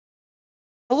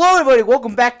Hello everybody,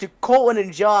 welcome back to Colton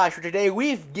and Josh. For today,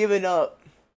 we've given up.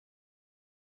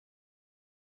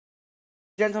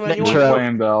 Gentlemen, you We're want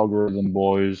playing the algorithm,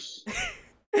 boys.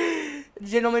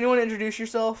 Gentlemen, you want to introduce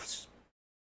yourselves?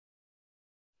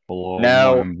 Hello,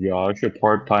 No. I'm Josh, a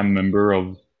part-time member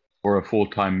or a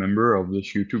full-time member of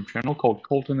this YouTube channel called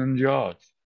Colton and Josh.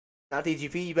 Not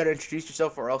TGP, you better introduce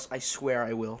yourself or else I swear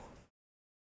I will.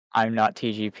 I'm not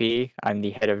TGP. I'm the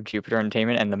head of Jupiter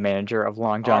Entertainment and the manager of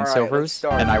Long John All right, let's Silver's,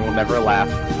 start. and I will never laugh.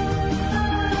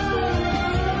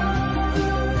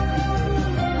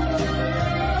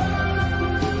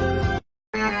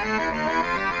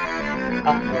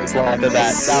 I was laughed at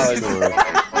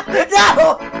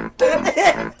that.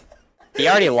 No! He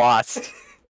already lost.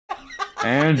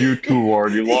 And you two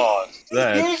already lost. You're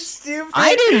That's... stupid.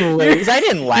 I didn't lose. I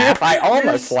didn't laugh. I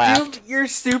almost laughed. Your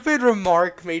stupid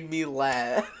remark made me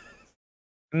laugh.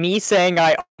 Me saying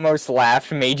I almost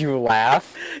laughed made you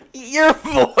laugh? Your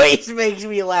voice makes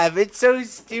me laugh. It's so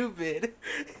stupid.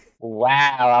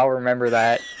 Wow, I'll remember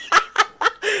that.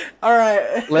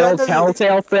 Alright. Little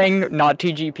telltale thing, not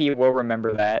TGP will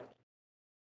remember that.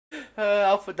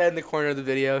 I'll put that in the corner of the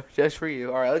video just for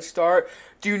you. Alright, let's start.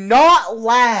 Do not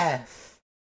laugh.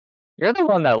 You're the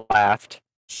one that laughed.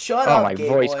 Shut Oh, up, my gay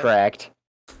voice boy. cracked.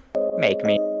 Make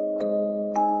me.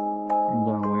 I'm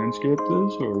gonna landscape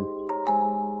this, or...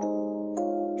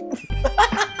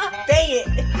 Dang it!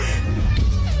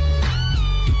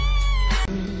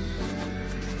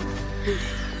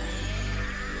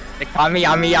 The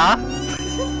Kamiya?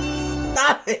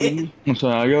 Stop it! I'm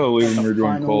sorry, I gotta leave when you're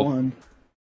doing Colt.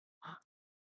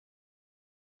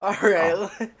 Alright,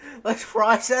 let's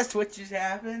process what just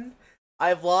happened.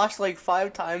 I've lost like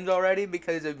 5 times already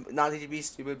because of not TGP's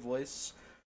stupid voice.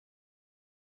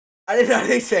 I did not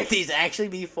expect these to actually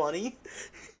be funny.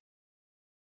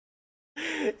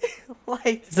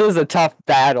 Like, This is a tough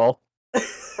battle.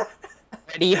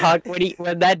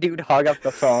 When that dude hung up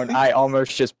the phone, I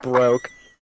almost just broke.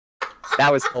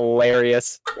 That was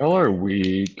hilarious. Y'all are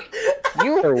weak.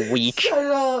 You were weak. shut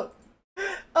up!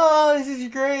 Oh, this is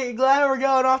great. Glad we're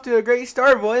going off to a great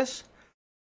start, boys.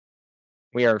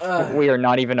 We are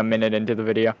not even a minute into the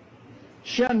video.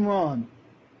 Shenron,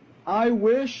 I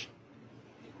wish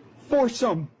for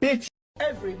some bitch.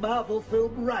 Every Marvel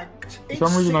film ranked. For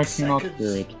some reason I cannot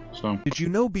hear it, so... Did you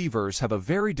know beavers have a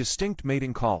very distinct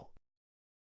mating call?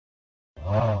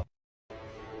 Not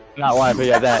laughing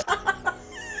at that.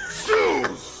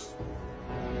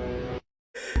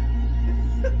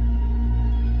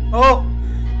 Oh!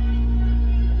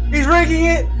 He's rigging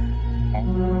it!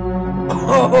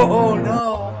 Oh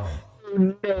no!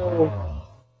 No.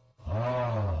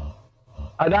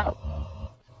 I don't.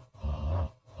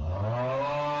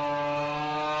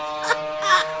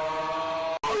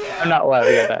 I'm not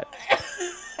laughing at that.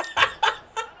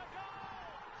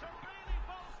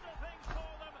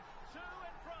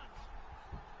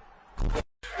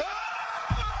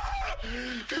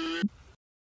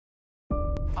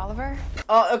 Oliver?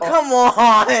 Oh, come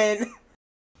on!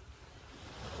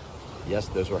 Yes,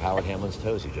 those were Howard Hamlin's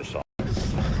toes you just saw.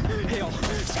 Hail,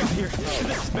 Scott here.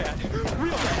 This is bad. Real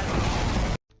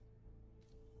bad.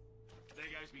 There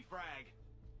goes me frag.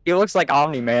 He looks like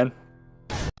Omni-Man.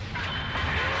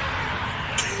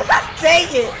 Dang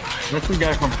it! That's the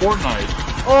guy from Fortnite.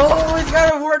 Oh, he's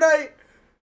got a Fortnite!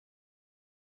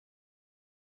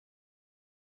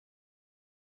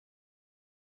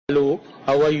 Hello,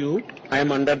 how are you? I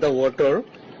am under the water.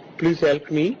 Please help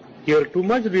me. Here too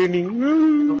much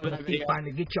raining. Keep trying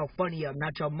to get your funny up,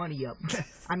 not your money up.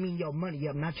 I mean your money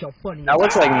up, not your funny That up.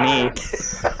 looks like me.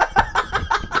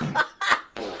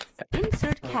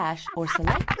 Insert cash or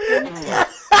select PIN pad.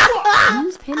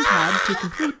 Use PIN pad to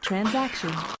complete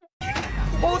transaction.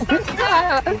 Just click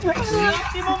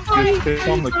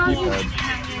on the keypad.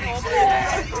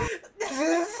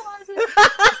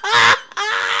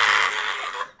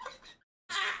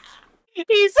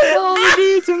 He stole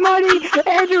these money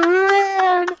and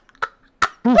ran!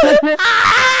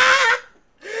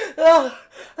 Oh,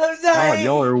 I'm God, sorry!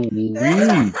 y'all are weak.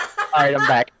 Alright, I'm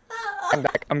back. I'm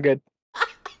back. I'm good.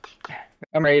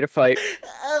 I'm ready to fight.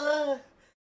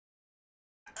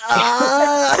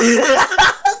 Stop!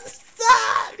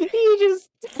 He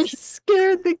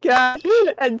scared the guy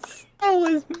and stole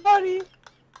his money.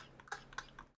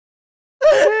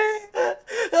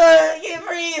 I can't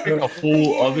breathe! Got a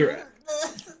whole other...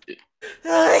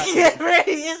 I can't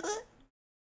breathe!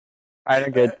 Alright,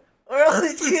 I'm good. We're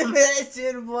only 2 minutes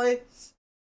in, boys.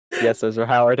 Yes, those are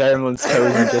Howard Hamlin's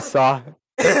toes you just saw.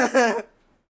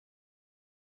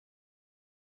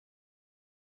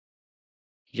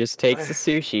 He just takes the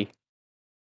sushi.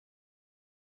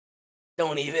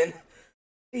 Don't even.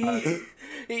 He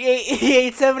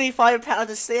ate 75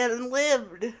 pounds of sand and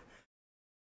lived.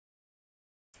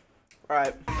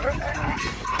 Alright.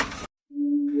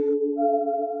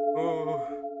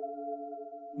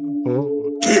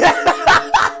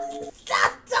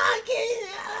 Stop talking!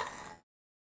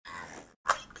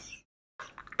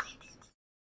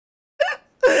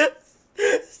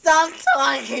 Stop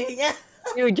talking!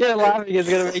 You just laughing is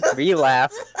gonna make me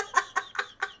laugh.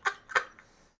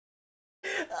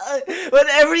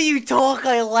 Whenever you talk,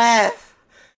 I laugh.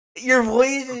 Your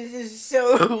voice is just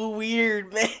so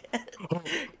weird, man.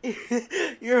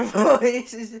 Your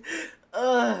voice is. It's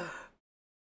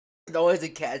always the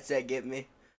cats that get me.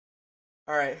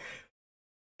 Alright.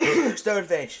 Stone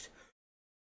faced.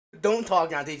 Don't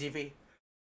talk now, TGP.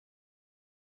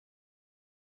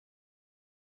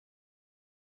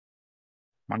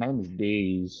 My name is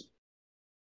Daze.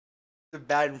 It's a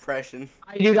bad impression.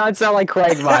 I do not sound like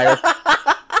Quagmire.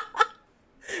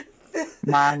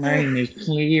 My name is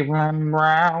Cleveland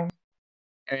Brown.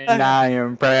 And I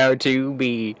am proud to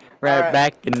be right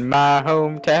back in my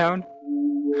hometown.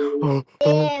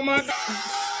 Oh my god!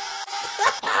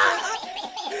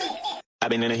 I've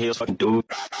been in the hills fucking dude.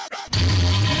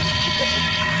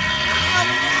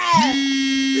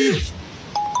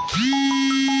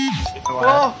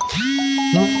 Oh.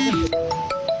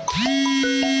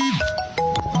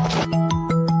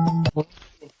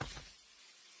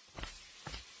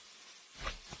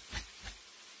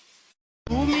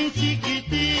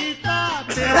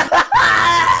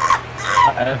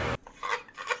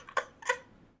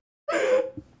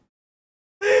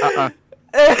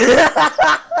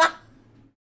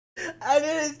 I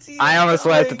didn't see. I almost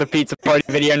laughed at the pizza party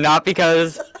video, not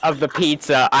because of the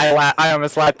pizza. I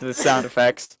almost laughed at the sound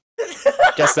effects.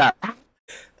 Just that.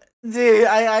 Dude,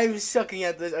 I'm sucking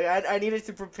at this. I needed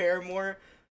to prepare more.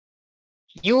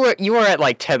 You were at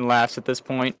like 10 laughs at this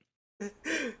point.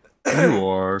 You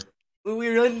are. We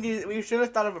really need. We should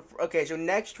have thought of a. Okay, so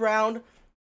next round,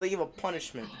 they give a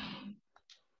punishment.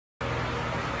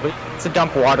 To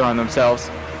dump water on themselves.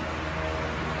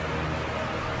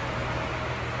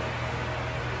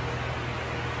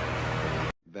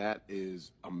 That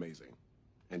is amazing.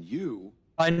 And you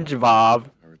SpongeBob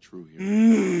are a true hero.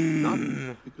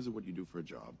 Not because of what you do for a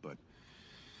job, but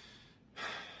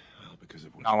well, because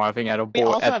of what not laughing at We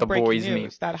also at have the breaking boys meme.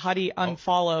 news that Huddy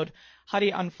unfollowed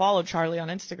Charlie on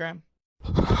Instagram.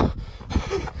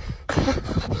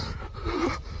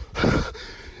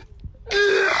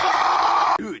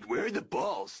 Dude, where are the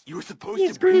balls? You were supposed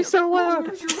He's to bring pretty so loud.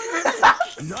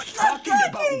 I'm not talking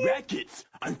about rackets.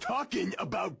 I'm talking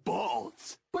about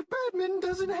balls. But badminton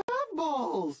doesn't have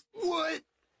balls. What?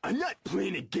 I'm not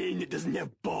playing a game that doesn't have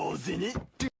balls in it.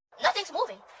 Nothing's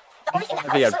moving. The only thing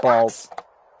that He had balls.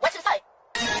 What's inside?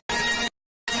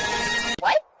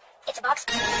 What? It's a box.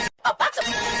 A box of.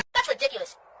 That's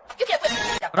ridiculous. You can't put.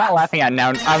 I'm not laughing at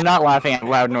now. I'm not laughing at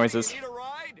loud noises. Need a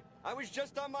ride? I was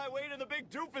just on my way to the big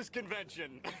doofus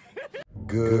convention.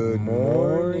 Good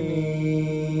morning.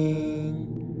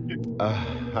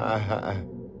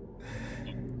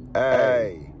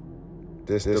 Hey,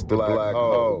 this is the Black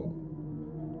Hole.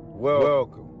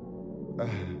 Welcome.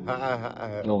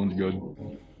 That one's good.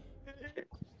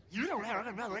 You don't have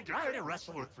a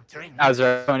wrestler for training. That was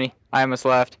very funny. I almost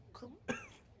laughed.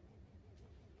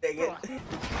 Dang it.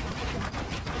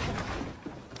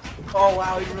 Oh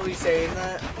wow, you're really saying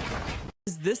that?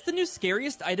 Is this the new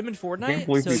scariest item in Can't Fortnite?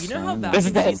 believe So you you know how found back This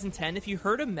in is it. Season 10, if you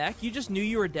heard a mech, you just knew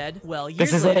you were dead? Well, This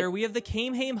years is later, it. we have the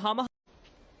Kamehameha Hama.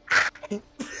 Hey,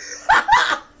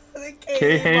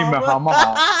 Mahama.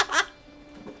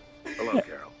 Hello,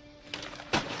 Carol.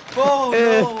 Oh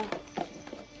no!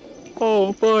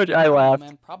 Oh, fudge! I laughed.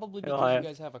 Man, probably Oh, because I- you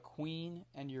guys have a queen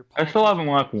and your I still haven't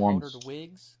laughed once. powdered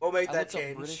wigs. We'll make I that looked up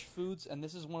change. British foods, and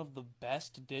this is one of the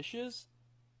best dishes.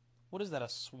 What is that? A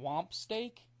swamp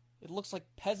steak? It looks like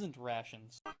peasant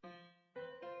rations.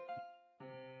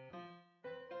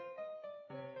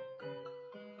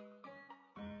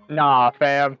 Nah,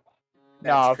 fam.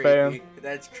 Nah, That's fam. creepy.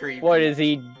 That's creepy. What is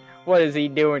he? What is he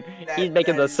doing? That- He's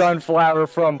making that the is- sunflower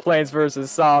from Plants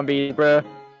vs Zombies, bruh.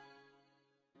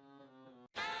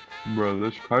 Bro,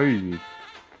 that's crazy.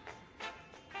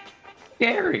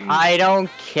 Scary. I don't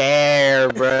care,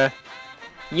 bruh.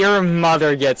 Your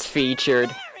mother gets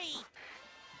featured.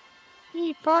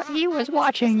 He thought he was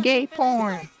watching gay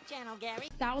porn.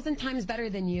 1,000 times better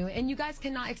than you, and you guys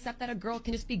cannot accept that a girl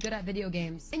can just be good at video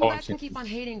games. And you guys can keep on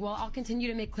hating while I'll continue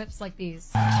to make clips like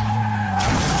these.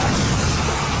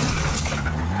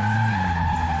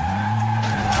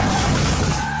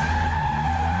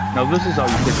 Now this is how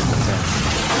you pick up the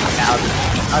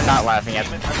I'm not laughing at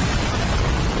it.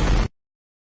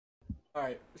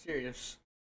 Alright, serious.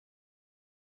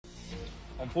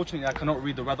 Unfortunately, I cannot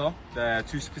read the weather. They're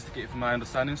too sophisticated for my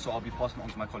understanding, so I'll be passing it on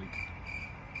to my colleagues.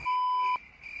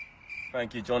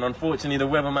 Thank you, John. Unfortunately, the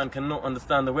weatherman cannot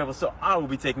understand the weather, so I will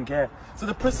be taking care. So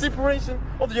the precipitation,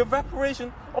 of the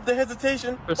evaporation, of the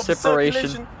hesitation, of the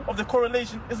circulation, of the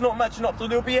correlation is not matching up, so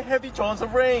there'll be a heavy chance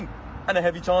of rain and a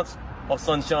heavy chance of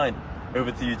sunshine.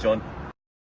 Over to you, John.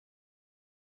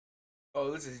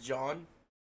 Oh, this is John.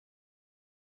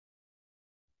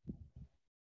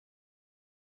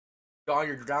 John,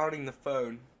 you're drowning the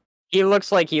phone. He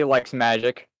looks like he likes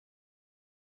magic.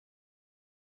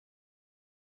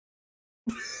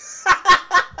 I'm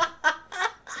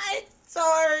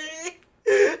sorry.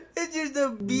 It's just a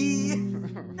bee.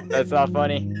 That's not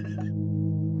funny.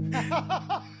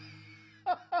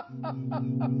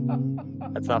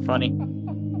 That's not funny.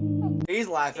 He's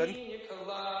laughing.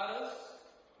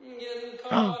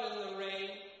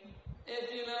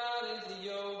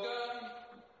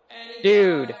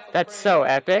 Dude, that's so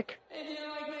epic.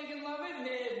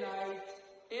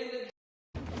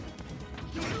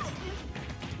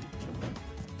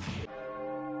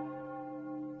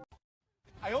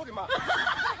 I hold him up.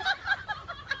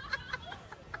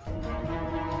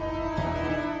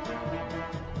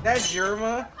 That's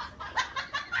Jerma.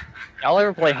 Y'all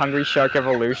ever play Hungry Shark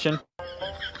Evolution?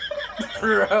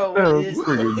 Bro, what is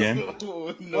pretty good game.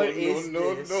 What is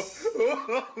this?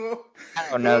 I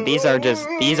don't know, these are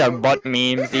butt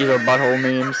memes, these are butthole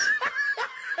memes.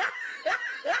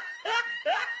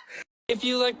 If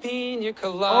you like pina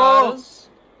coladas,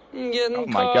 getting Oh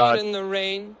my caught God. in the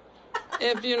rain.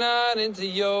 If you're not into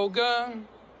yoga,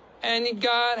 and you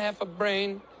got half a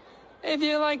brain. If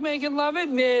you like making love at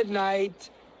midnight,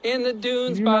 in the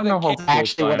dunes by the That's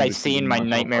actually what I see in my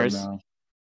nightmares.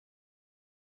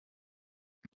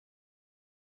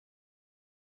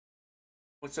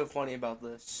 What's so funny about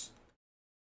this?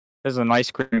 There's an ice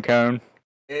cream cone.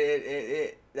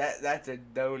 That's a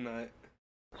donut.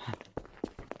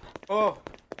 Oh.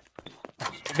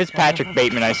 If it's Patrick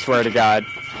Bateman, I swear to God.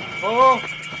 Oh.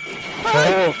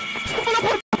 Oh.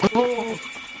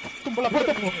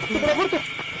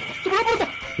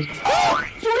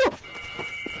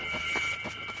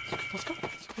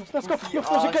 Let's go.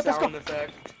 Sound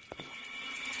effect.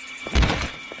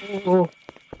 Oh.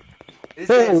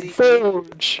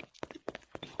 Forge.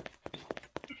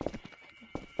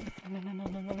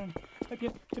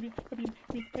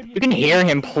 You can hear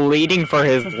him pleading for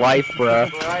his life, bro.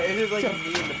 Right, it is like me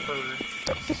and the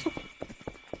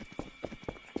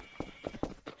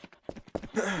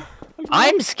bird.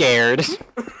 I'm scared.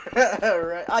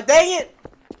 Right. Ah, dang it!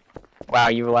 Wow,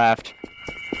 you laughed.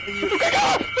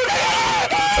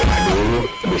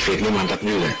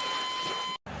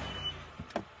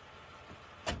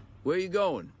 Where you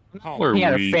going? He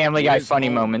had a Family Guy funny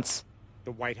moments.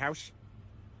 The White House?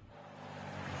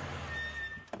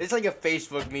 It's like a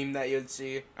Facebook meme that you'd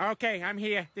see. Okay, I'm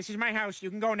here. This is my house. You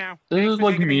can go now. This Thanks is for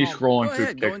like taking me home. scrolling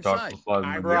through TikTok for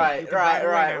 5 minutes.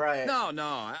 Right. No,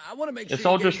 I want to make sure It's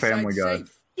all you're just getting Family site Guy.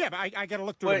 safe. Yeah, but I gotta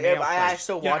look through Wait, the mail I first.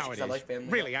 still You know watch how it 'cause it I like is. Family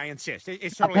Guy. Really, I insist.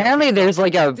 It's totally Apparently, there's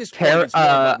like a This point, it's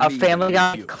not about me, Family Guy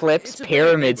it's you. Clips It's a bad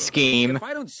pyramid neighborhood. scheme. If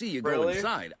I don't see you go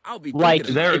inside, I'll be Like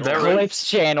thinking about it. Clips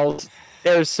channels.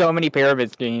 There's so many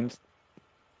pyramid schemes.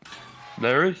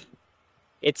 There is.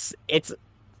 It's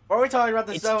Why are we talking about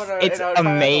this stuff in it's our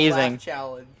amazing. Laugh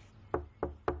Challenge?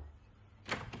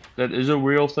 That is a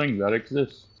real thing that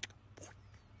exists.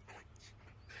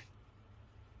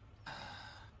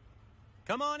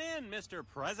 Come on in, Mr.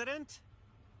 President.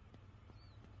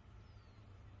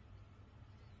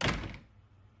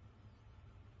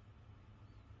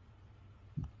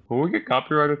 Will we get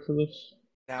copyrighted for this?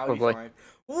 Now he's fine.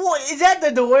 What is that?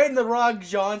 The Dwayne The Rock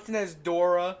Johnson as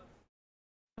Dora?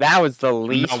 That was the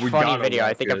least we funny gotta video I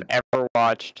laugh think good. I've ever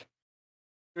watched.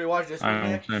 Can we watch this one I know,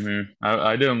 next? same here.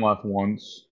 I didn't laugh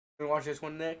once. Can we watch this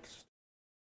one next?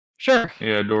 Sure.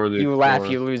 Yeah, Dora the You laugh,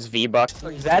 Explorer. you lose V-Bucks.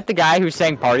 Is that the guy who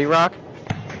sang Party Rock?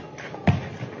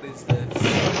 What is this?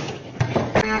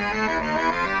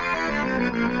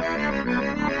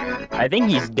 I think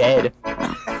he's dead.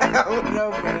 Oh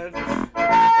no, man.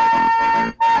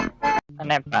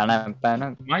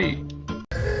 Mate.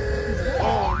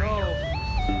 Oh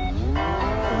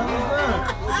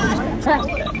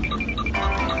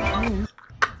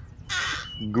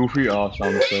Goofy ass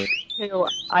sound effect.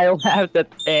 I laughed at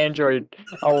the Android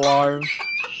alarm.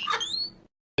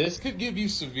 This could give you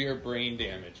severe brain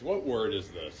damage. What word is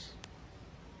this?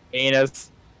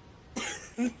 Anus.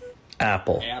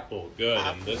 Apple. Apple. Good.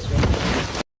 And this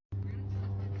one?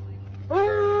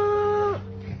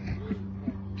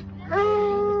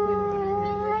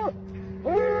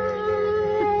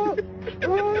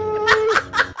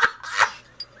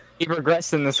 He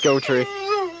regressed in the skill tree.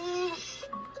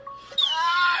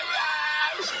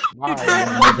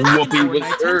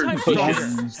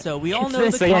 So we all It's know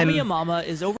this the again. Kamiya Mama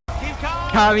is over.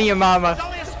 Kamiya Mama.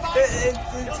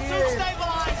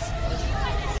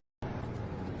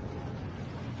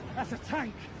 That's a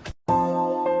tank.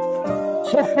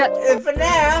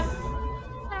 FNAF.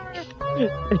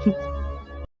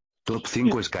 Top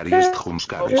 5 Scariest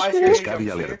Jumpscares. Scary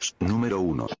Alerts. Número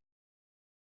 1.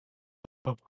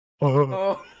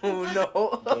 Oh no.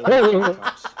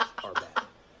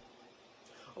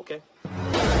 Okay.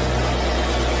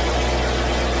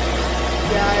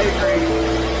 Yeah, I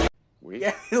agree.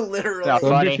 Yeah, literally. It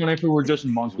would be funny if it were just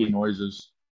monkey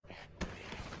noises.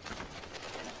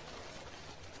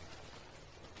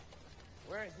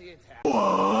 Where is the attack?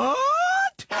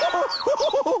 What?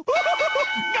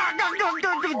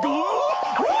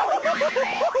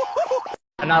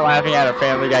 I'm not laughing at a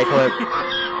Family Guy clip.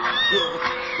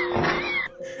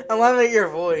 I'm laughing at your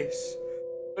voice.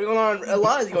 What's going on? A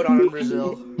lot is going on in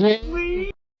Brazil.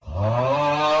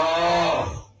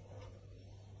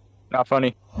 Not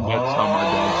funny. That's how my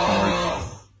dad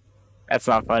snorts. That's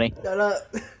not funny. Shut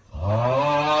up.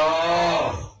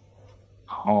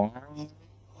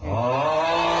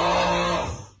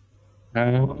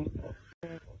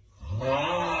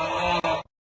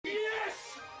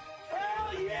 Yes!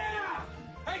 Hell yeah!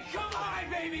 Hey, come on,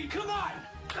 baby, come on!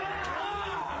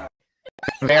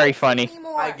 Very funny.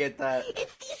 I get that.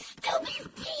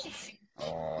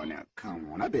 Oh, now come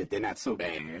on. I bet they're not so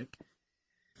bad.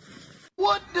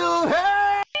 What the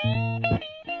heck?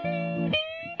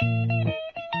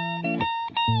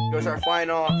 Goes our flying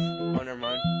off. Oh, never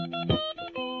mind.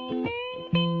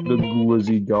 The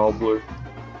glizzy gobbler.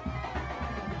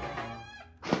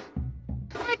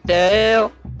 What the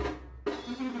hell?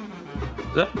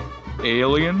 Is that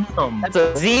alien from? That's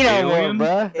a xenomorph, Alien?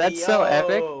 bruh. That's Hey, so yo.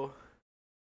 epic.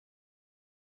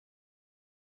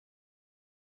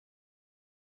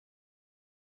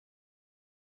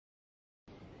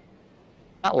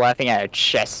 Not laughing at a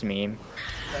chess meme.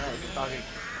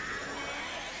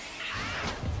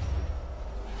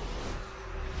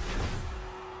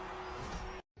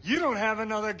 You don't have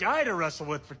another guy to wrestle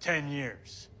with for 10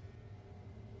 years.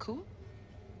 Cool.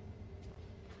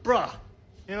 Bruh.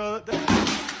 You know,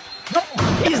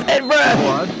 He said, bruh.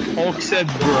 What? Hulk said,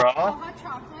 bruh.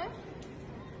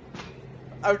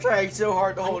 I'm trying so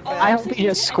hard to hold back. I hope he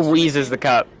just squeezes the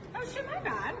cup.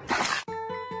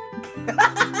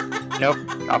 Nope,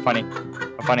 not funny.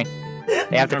 Not funny.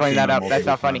 They have to clean that up. That's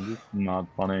not funny. Not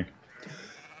funny.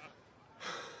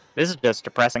 This is just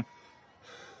depressing.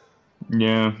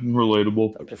 Yeah,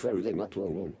 relatable. I prefer really not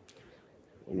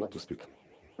to speak.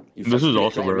 This is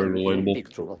also very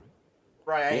relatable.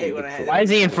 Right, I hate when I had. Why is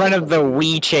he in front of the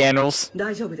Wii channels? Oh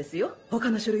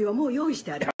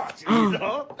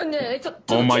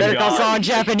my Better call god. in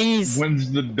Japanese.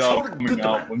 When's the dub coming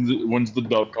out? When's the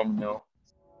dub coming out?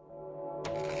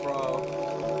 Bro.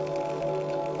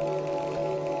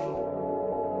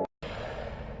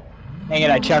 Dang it,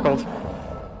 I chuckled.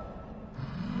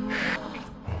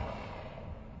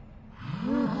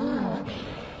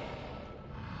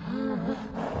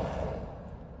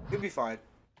 You'll be fine.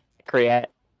 Create.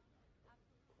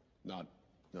 Not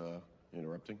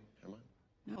interrupting, am I?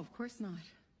 No, of course not.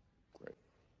 Great.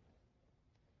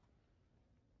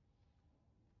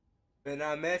 When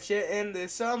I met you in the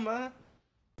summer.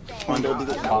 Where's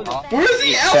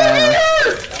the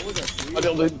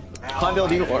elevator? Condell,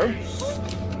 do you order?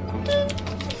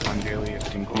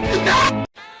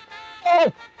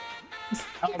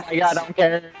 Oh my god, I don't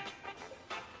care.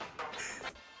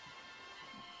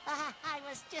 I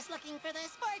was just looking for the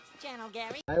sports channel,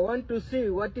 Gary. I want to see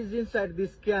what is inside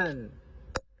this can.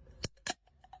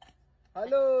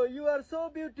 Hello, you are so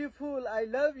beautiful. I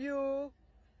love you.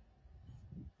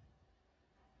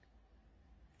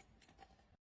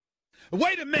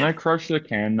 Wait a Can I minute! crush the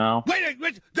can now?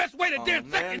 Just wait a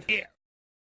damn second here!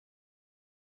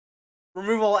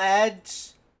 Remove all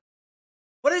ads.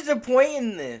 What is the point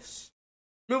in this?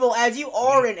 Remove all ads. You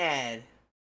are an ad.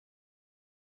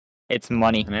 It's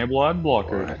money. Enable ad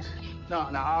blocker. No,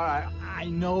 alright. I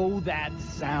know that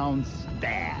sounds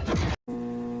bad.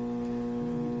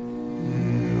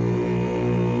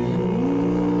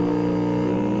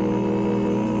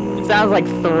 It sounds like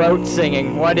throat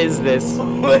singing. What is this?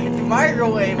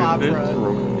 Microwave opera.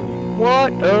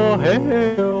 What the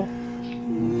hell?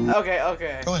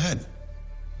 Okay. Go ahead.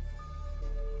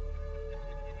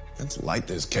 Let's light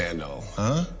this candle,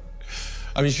 huh?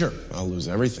 I mean, sure, I'll lose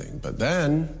everything, but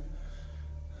then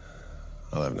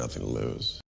I'll have nothing to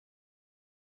lose.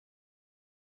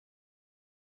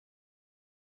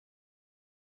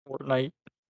 Fortnite.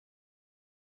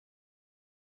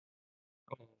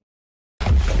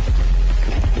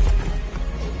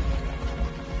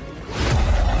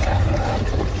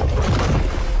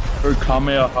 Or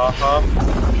Kamehameha.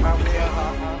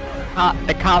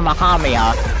 The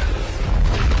Kamehameha.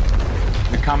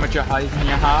 The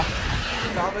Kamehameha.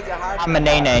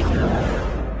 Kamanene.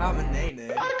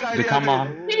 The Kama.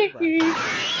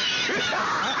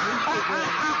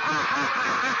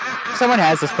 Someone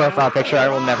has this profile picture, I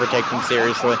will never take them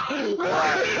seriously.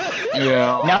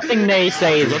 Yeah. Nothing they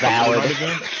say is valid.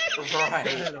 Right.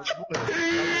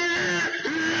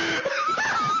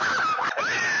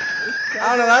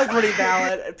 I don't know, that's pretty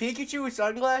valid. Pikachu with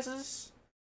sunglasses?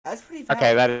 That's pretty valid.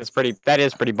 Okay, that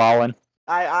is pretty ballin'.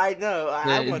 I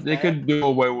know. They could do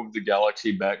away with the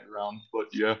galaxy background, but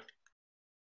yeah.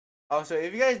 Also,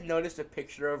 if you guys noticed a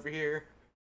picture over here.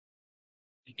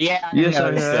 Yeah, Yes,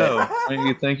 I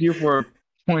have. Thank you for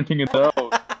pointing it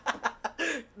out.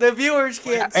 The viewers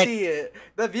can't see it.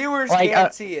 The viewers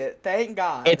can't see it. Thank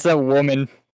God. It's a woman.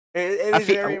 It is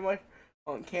very much.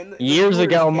 Years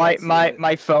ago,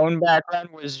 my phone background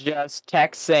was just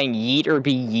text saying "yeet" or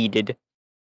 "be yeeted."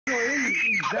 Why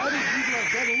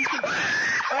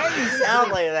do you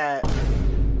sound like that?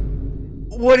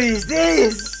 What is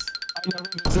this? I know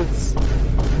this is.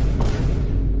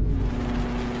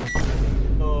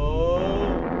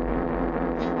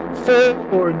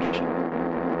 Forge.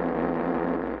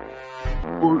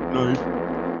 Fortnite.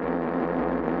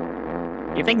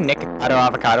 You think Nick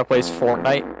Avocado plays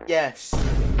Fortnite? Yes.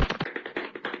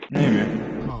 Maybe.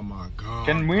 Oh my god.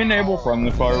 Can we enable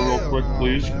friendly fire real quick,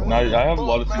 please? I have a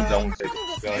lot of things I want to say to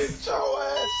this guy.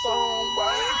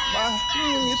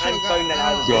 I'm putting that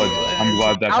out of the Good. video. I'm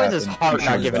glad that How is happened. his heart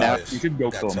not giving out? He should go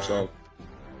kill himself.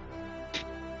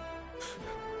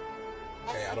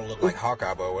 Hey, I don't look like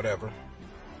Hawkeye, but whatever.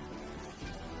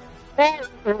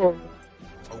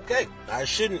 Okay, I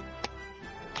shouldn't.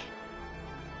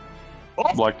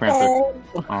 Black Panther.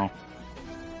 Oh.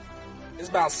 There's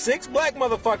about 6 black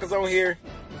motherfuckers on here.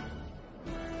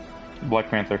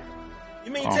 Black Panther.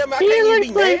 You mean tell me I can't even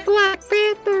be mad? Black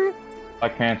Panther.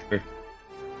 Black Panther.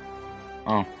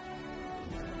 Oh.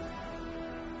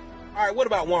 Alright, what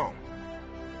about Wong?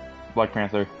 Black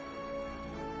Panther.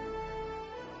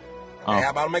 Okay,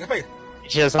 how about him make a face?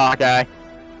 It's just Hawkeye.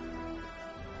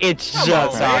 It's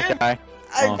just Hawkeye.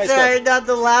 I'm sorry not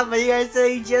to laugh, but you guys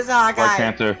say just Hawkeye. Black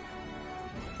Panther.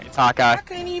 It's Hawkeye. I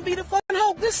can't even be the fucking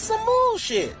Hulk. This is some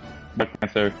bullshit. Black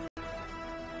Panther.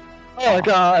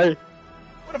 Hawkeye.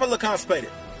 What if I look constipated?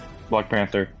 Black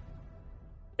Panther.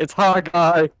 It's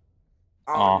Hawkeye.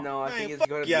 Oh no, I think it's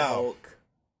gonna be Hulk.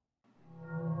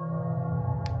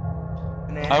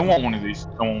 I want one of these.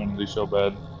 I want one of these so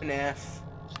bad. FNAF.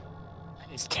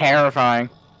 It's terrifying.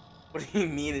 What do you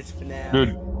mean it's FNAF?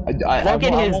 Dude,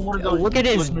 look at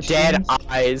his dead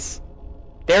eyes.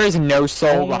 There is no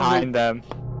soul behind them.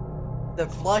 The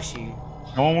plushie.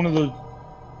 I want one of those.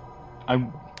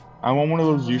 I want one of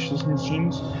those useless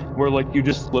machines where like you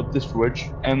just flip the switch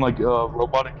and like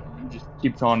robotic just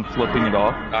keeps on flipping it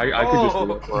off. I could just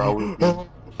do it for hours.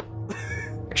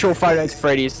 Actual Five Nights at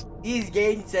Freddy's. He's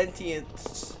gained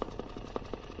sentience.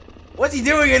 What's he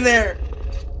doing in there?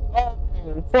 Oh,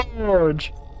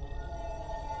 Forge.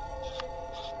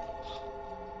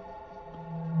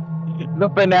 The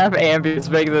FNAF ambience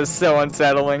making this so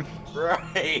unsettling.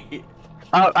 Right.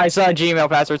 Oh, I saw a Gmail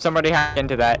password. Somebody hacked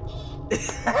into that.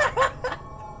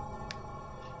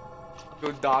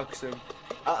 Go dox him.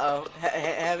 Uh-oh.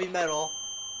 Heavy metal.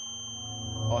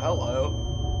 Oh, hello.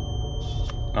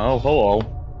 Oh, hello.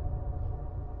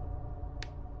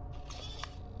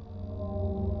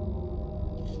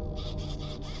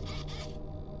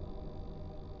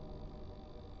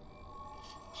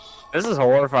 This is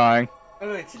horrifying.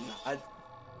 No, it's not.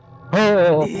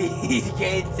 Oh. He's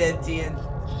gained sentience.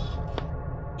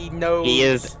 He knows. He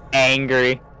is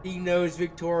angry. He knows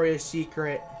Victoria's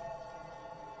Secret.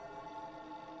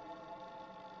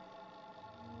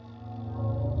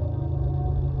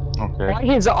 Okay. Why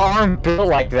his arm built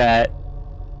like that?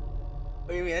 What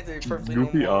do you mean? That's a perfectly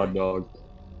Goofy normal odd dog.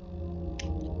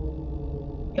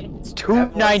 It's two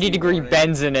 90-degree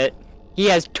bends in it. He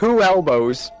has 2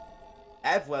 elbows.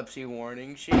 Epilepsy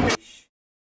warning. Sheesh.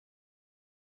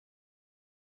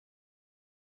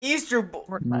 Easter.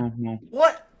 No.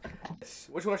 What?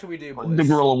 Which one should we do, boys? The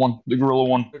gorilla one. The gorilla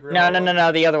one. The gorilla one?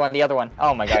 No, the other one, the other one.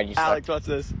 Oh my god, you suck. Alex, what's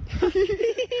this?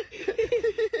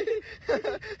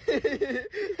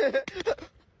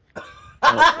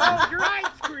 Oh, your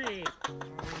ice cream!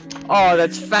 Oh,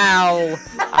 that's foul.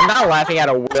 I'm not laughing at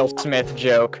a Will Smith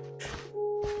joke.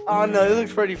 Oh no, it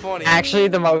looks pretty funny. Actually,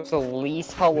 the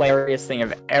least hilarious thing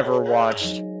I've ever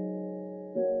watched.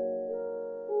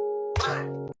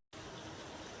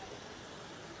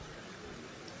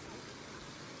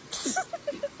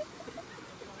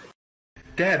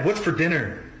 Dad, what's for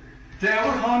dinner? Dad,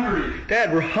 we're hungry.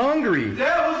 Dad, we're hungry.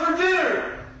 Dad, what's for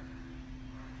dinner?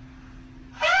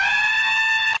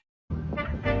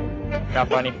 Not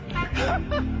funny.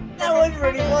 That was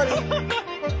pretty funny.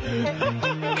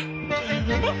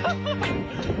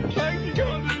 Thank you,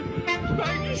 Colton.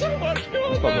 Thank you so much,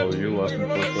 Colton. I thought that was your lesson for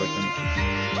a second.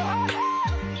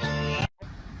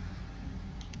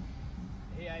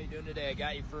 Hey, how you doing today? I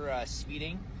got you for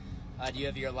speeding. Do you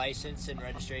have your license and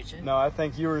registration? No, I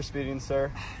think you were speeding,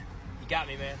 sir. You got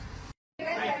me, man.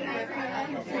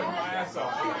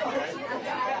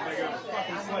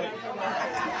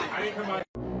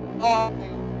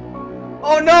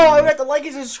 Oh no, I got to like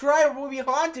and subscribe or we'll be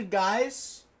haunted,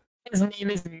 guys. His name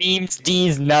is Memes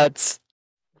D's Nuts.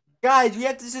 Guys, you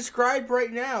have to subscribe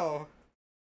right now.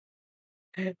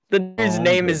 The dude's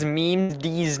name is Memes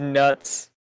D's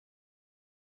Nuts.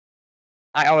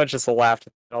 I almost just laughed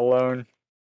at it alone.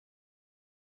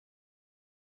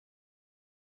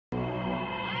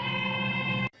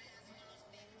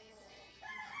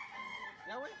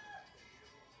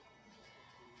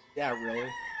 Yeah, really.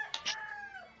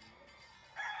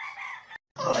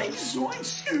 Like soy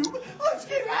soup. Let's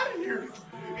get out of here.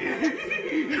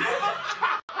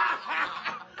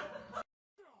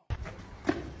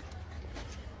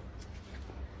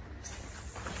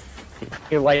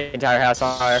 You light the entire house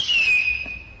on fire.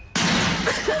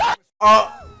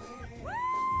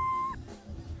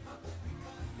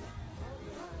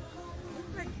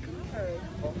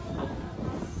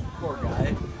 Poor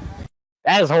guy.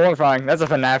 That is horrifying. That's a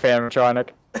FNAF animatronic.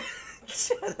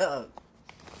 Shut up.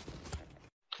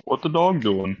 What the dog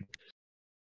doing?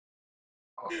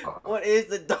 What is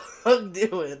the dog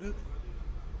doing?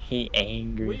 He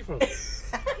angry. Where you from?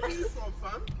 Where you from,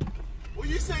 fam? What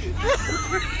you saying?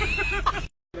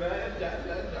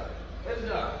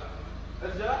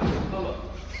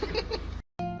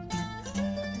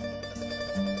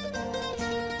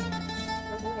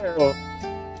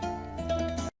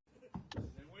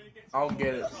 I don't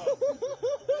get it.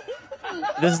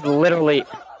 This is literally...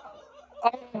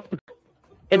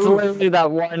 It's literally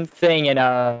that one thing in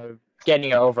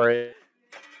getting over it.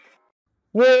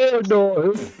 Whoa,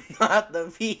 no. Not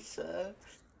the pizza.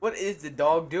 What is the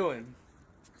dog doing?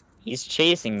 He's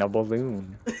chasing the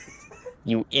balloon.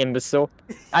 You imbecile.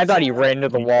 I thought he ran into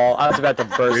the wall. I was about to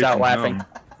burst out laughing.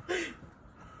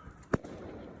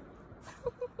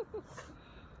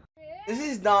 This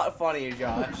is not funny,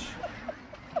 Josh.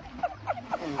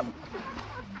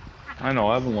 I know,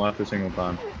 I haven't laughed a single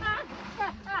time.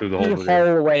 Through the whole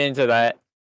video. Whole way into that.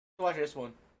 Watch this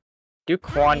one. Do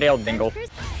Quandale Dingle.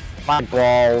 My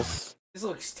balls. This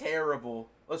looks terrible.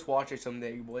 Let's watch it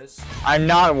someday, boys. I'm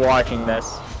not watching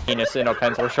this. Penis in a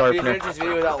pencil Did you sharpener. finish this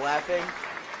video without laughing?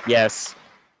 Yes.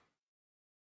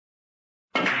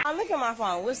 Oh, look at my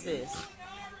phone. What's this?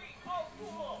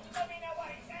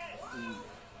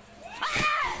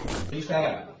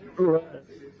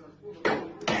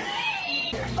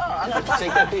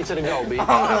 Take that pizza to go, B. You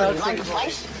like a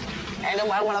slice? Ain't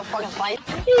nobody want a fucking slice?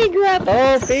 He grabbed the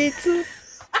whole pizza.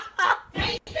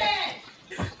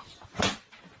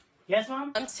 Yes,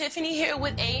 Mom? I'm Tiffany here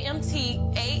with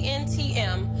ANTM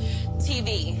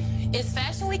TV. It's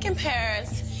Fashion Week in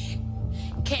Paris.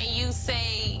 Can you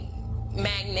say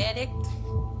magnetic?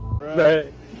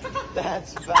 Right.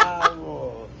 That's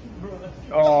foul.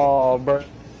 Oh, bro.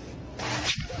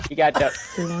 You got that.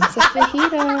 Lots of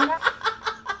fajita.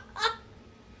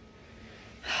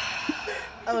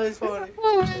 That was funny.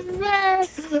 What was that?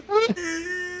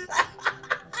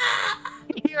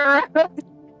 You're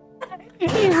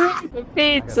the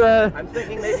pizza. I'm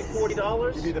thinking maybe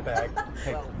 $40. Give me the bag.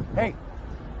 Hey,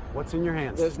 what's in your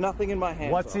hands? There's nothing in my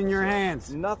hands. What's in your officer.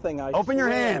 hands? Nothing. I Open your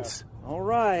swear. hands. All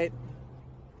right.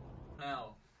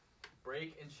 Now,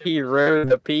 break and ship. He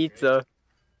ruined the pizza.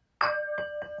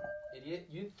 Idiot,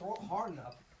 you didn't throw it hard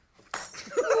enough. I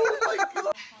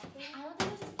don't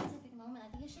think it's a specific moment. I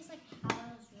think it's just like how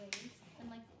I was raised and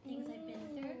like things I've been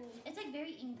through. It's like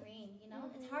very ingrained, you know?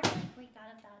 It's hard to like break out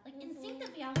of that. Like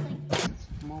instinctively I was like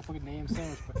Motherfucking damn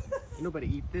sandwich, but ain't nobody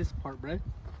eat this part, bro.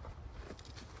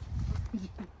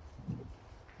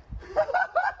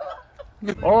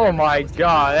 Oh my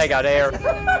god, that got air.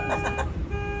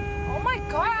 Oh my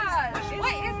gosh!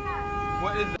 What is that?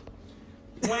 What is that?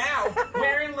 Wow,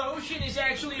 wearing lotion is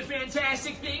actually a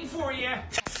fantastic thing for you.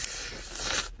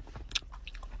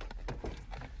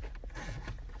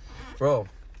 Bro,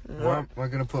 where am I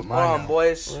gonna put mine? Come on, now?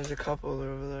 boys. There's a couple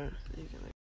over there.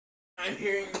 I'm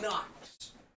hearing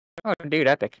knocks. Oh, dude,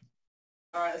 epic.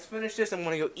 Alright, let's finish this. I'm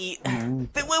gonna go eat.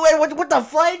 Wait, what the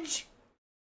fudge?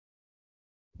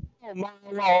 Oh my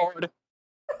lord.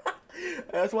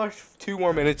 Let's watch 2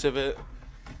 more minutes of it.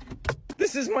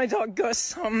 This is my dog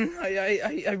Gus.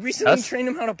 I recently trained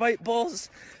him how to bite balls,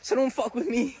 so don't fuck with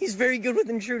me. He's very good with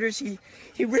intruders. He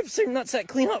rips their nutsack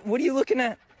clean up. What are you looking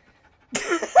at?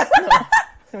 No,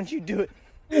 don't you do it.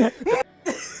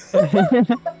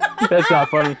 That's not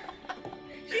funny.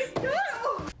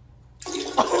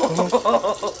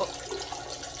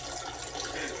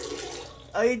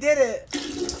 Oh, you did it.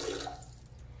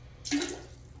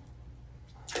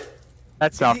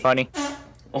 That's not funny.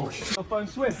 Oh shit. No fun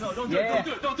Swift. No, don't do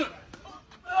it, don't do it.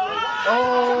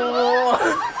 Oh!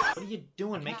 What are you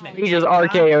doing making a He just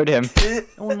RKO'd him.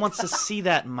 No one wants to see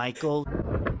that, Michael.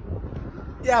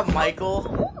 Yeah, Michael.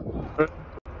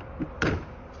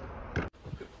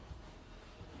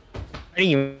 How do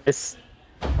you miss?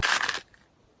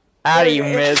 How do you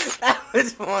miss? That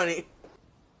was funny.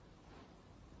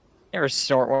 Never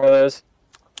snort one of those.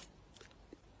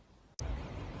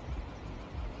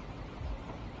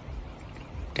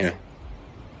 Yeah.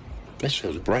 This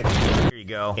feels bright. Here you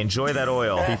go. Enjoy that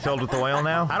oil. Be filled with oil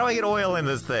now? How do I get oil in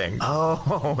this thing?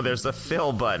 Oh, there's a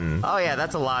fill button. Oh yeah,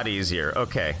 that's a lot easier.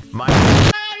 Okay.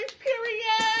 Period!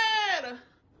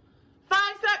 5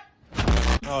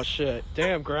 seconds. Oh shit.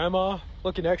 Damn, Grandma.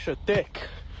 Looking extra thick.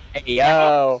 Hey,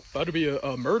 yo. About to be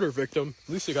a murder victim. At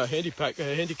least I got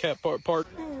handicap part.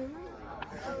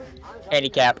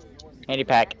 Handicap.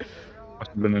 Handipack.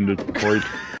 Must have been in Detroit.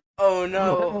 Oh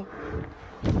no.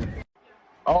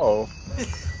 Uh-oh.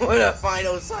 What a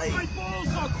final sight. My balls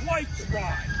are quite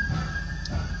dry.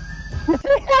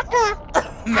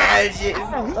 Imagine.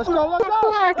 Let's go, let's go,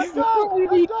 let's go,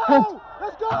 let's go,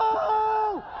 let's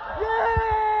go!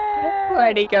 Yeah!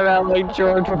 Why'd he come out like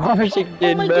George Washington,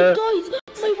 Oh my god, guys!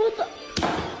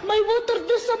 My water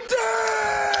disappeared!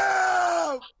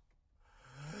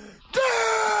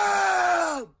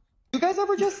 Damn! You guys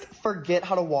ever just forget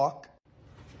how to walk?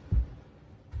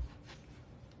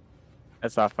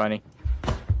 That's not funny.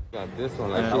 Got this one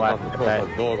like she's about to put her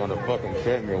dog on the fucking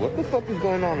treadmill. What the fuck is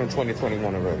going on in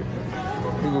 2021 already?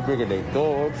 People bringing their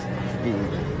dogs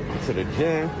to the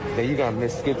gym. Then you got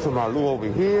Miss Skip to my Lou over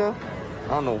here. I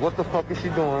don't know what the fuck is she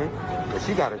doing, but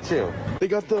she gotta chill. They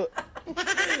got the...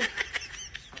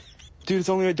 Dude, it's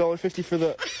only $1.50 for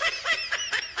the...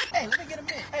 Hey, let me get a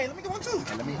minute. Hey, let me get one too.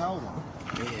 Hey, let me hold one.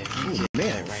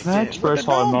 Man, right that's the first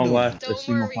time I've not laughed a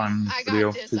single time in this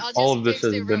video. All of this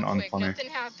has been unfunny.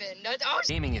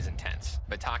 Gaming is intense,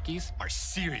 but talkies are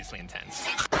seriously intense.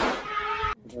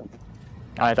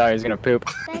 I thought he was gonna poop.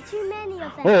 There are too many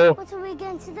of them. Oh. What are we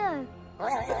going to do?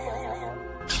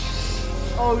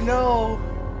 Oh no.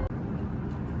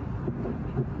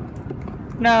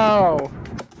 No.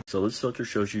 So this filter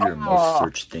shows you your most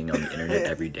searched thing on the internet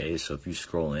every day. So if you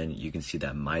scroll in, you can see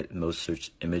that my most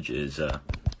searched image is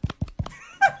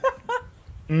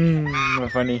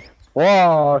funny.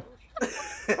 Whoa.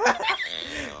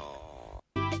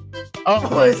 Oh,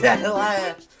 what was that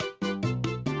laugh?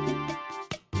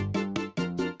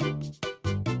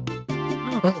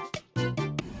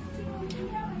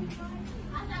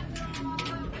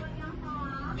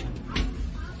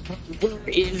 Where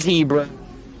is he, bro?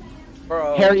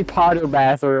 Bro. Harry Potter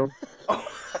bathroom. Oh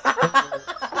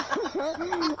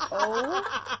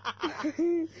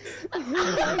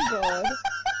my god.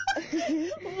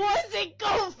 Why does it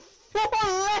go 4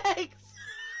 legs?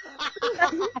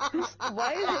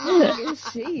 Why is it like a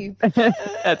sheep?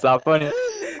 That's not funny.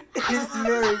 It's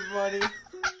very funny.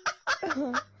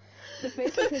 The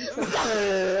face of him.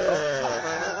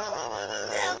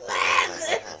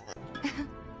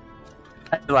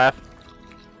 I laugh.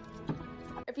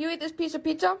 If you eat this piece of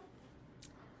pizza,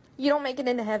 you don't make it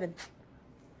into heaven.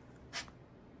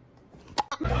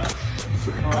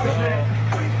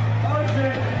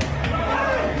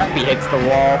 He hits the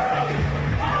wall.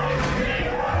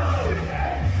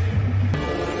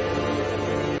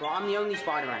 Bro, I'm the only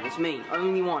Spider-Man. It's me.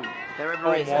 Only one. There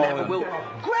ever is and ever will.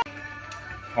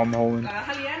 I'm holding.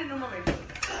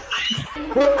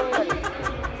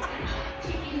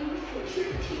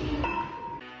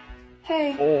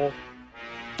 Hey. Oh.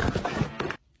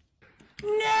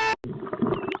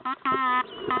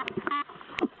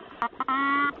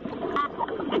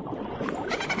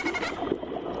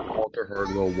 Alter her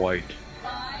go white.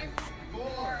 5,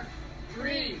 4,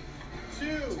 3, 2.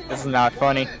 This is not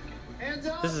funny.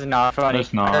 This is not funny.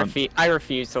 It's not. I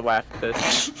refuse to laugh at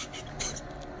this.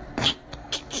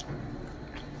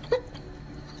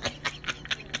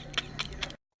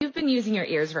 You've been using your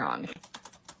ears wrong.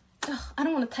 Ugh, I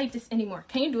don't want to type this anymore.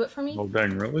 Can you do it for me? Oh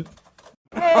dang, really?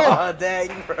 Oh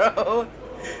dang, bro.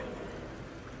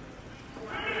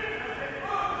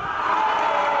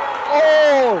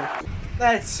 Oh!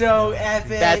 That's so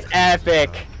epic. That's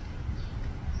epic.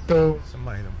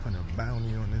 Somebody done put a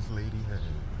bounty on this lady head.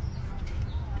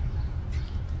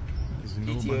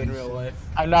 GTA in real life.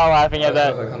 I'm not laughing at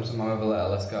that. Whoever comes to my other letter,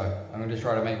 let's go. I'm going to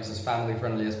try to make this as family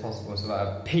friendly as possible so that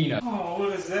I have peanut. Oh,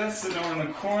 what is that sitting over in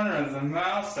the corner of the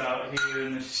mouse out here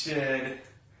in the shed?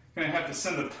 Gonna have to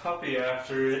send a puppy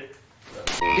after it.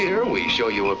 Here we show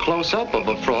you a close-up of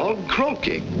a frog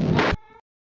croaking.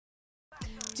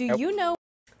 Do you know?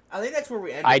 I think that's where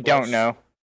we end. I don't know.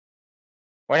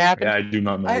 What happened? Yeah, I do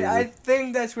not know. I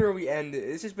think that's where we end it.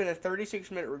 This has been a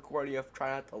 36-minute recording of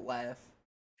Try Not to Laugh.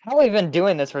 How have we been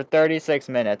doing this for 36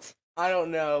 minutes? I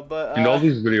don't know, but and all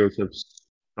these videos have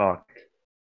sucked.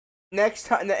 Next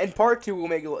time, in part 2,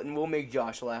 we'll make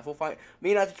Josh laugh. We'll find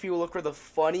me and NotTGP will look for the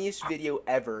funniest video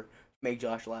ever to make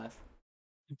Josh laugh.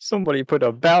 Somebody put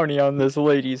a bounty on this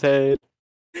lady's head.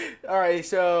 All right,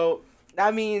 so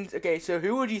that means okay. So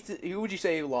who would you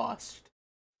say lost?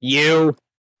 You.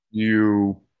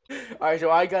 All right,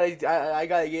 so I gotta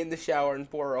get in the shower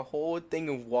and pour a whole thing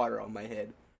of water on my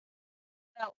head.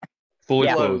 Fully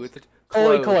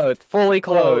clothed. Fully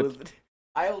clothed.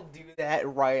 I'll do that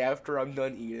right after I'm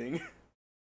done eating.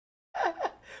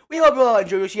 We hope you all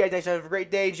enjoy. We'll see you guys next time. Have a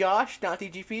great day, Josh.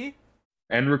 NotTGP.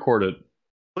 And record it.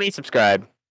 Please subscribe.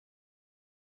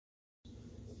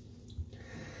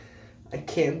 I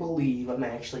can't believe I'm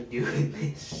actually doing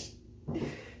this.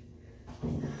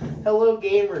 Hello,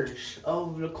 gamers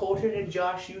of the Colton and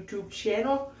Josh YouTube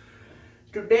channel.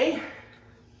 Today,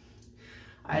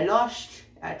 I lost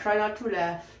at Try Not to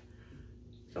Laugh.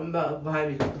 Something behind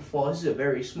me is about to fall. This is a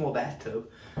very small bathtub.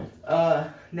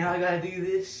 Now I gotta do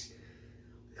this.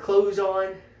 Clothes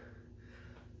on.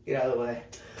 Get out of the way.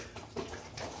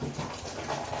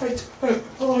 It's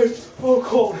so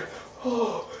cold.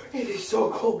 Oh, it is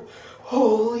so cold.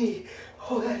 Holy,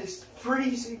 oh, that is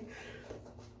freezing.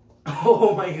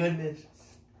 Oh my goodness.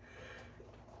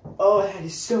 Oh, that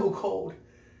is so cold.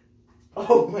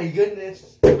 Oh my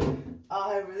goodness.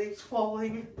 Oh, everything's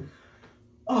falling.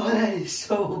 Oh, that is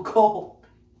so cold.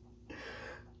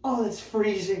 Oh, that's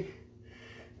freezing.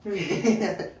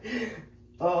 Man.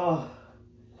 Oh,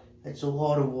 that's a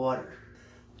lot of water.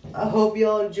 I hope you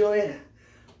all enjoy it.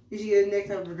 See you next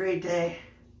time. Have a great day.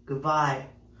 Goodbye.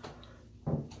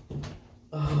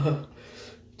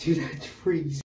 Dude, that's freezing.